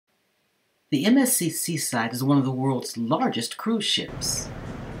The MSC Seaside is one of the world's largest cruise ships.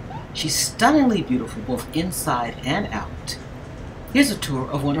 She's stunningly beautiful both inside and out. Here's a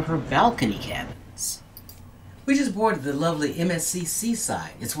tour of one of her balcony cabins. We just boarded the lovely MSC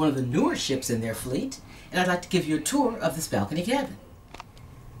Seaside. It's one of the newer ships in their fleet, and I'd like to give you a tour of this balcony cabin.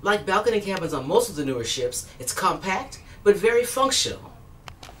 Like balcony cabins on most of the newer ships, it's compact but very functional.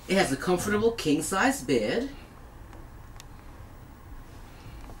 It has a comfortable king-size bed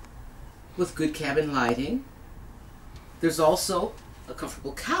with good cabin lighting. There's also a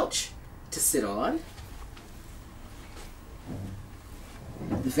comfortable couch to sit on.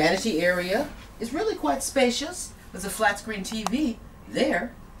 The vanity area is really quite spacious. There's a flat screen TV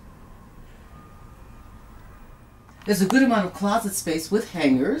there. There's a good amount of closet space with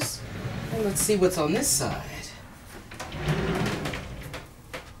hangers. And let's see what's on this side.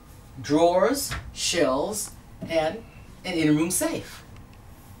 Drawers, shelves, and an in-room safe.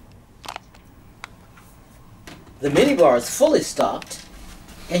 The minibar is fully stocked,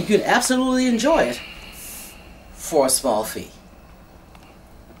 and you can absolutely enjoy it for a small fee.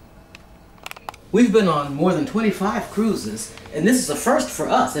 We've been on more than 25 cruises, and this is a first for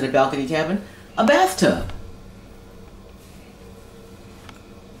us in a balcony cabin, a bathtub.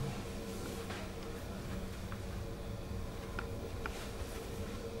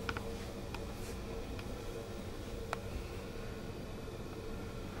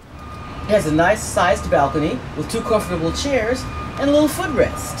 It has a nice sized balcony with 2 comfortable chairs and a little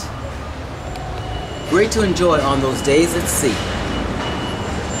footrest. Great to enjoy on those days at sea.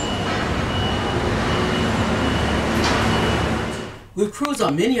 We've cruised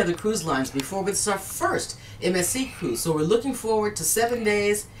on many other cruise lines before, but this is our first MSC cruise, so we're looking forward to 7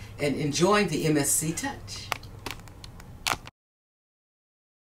 days and enjoying the MSC touch.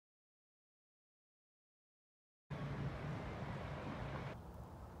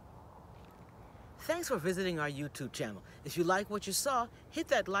 Thanks for visiting our YouTube channel. If you like what you saw, hit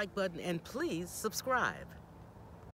that like button and please subscribe.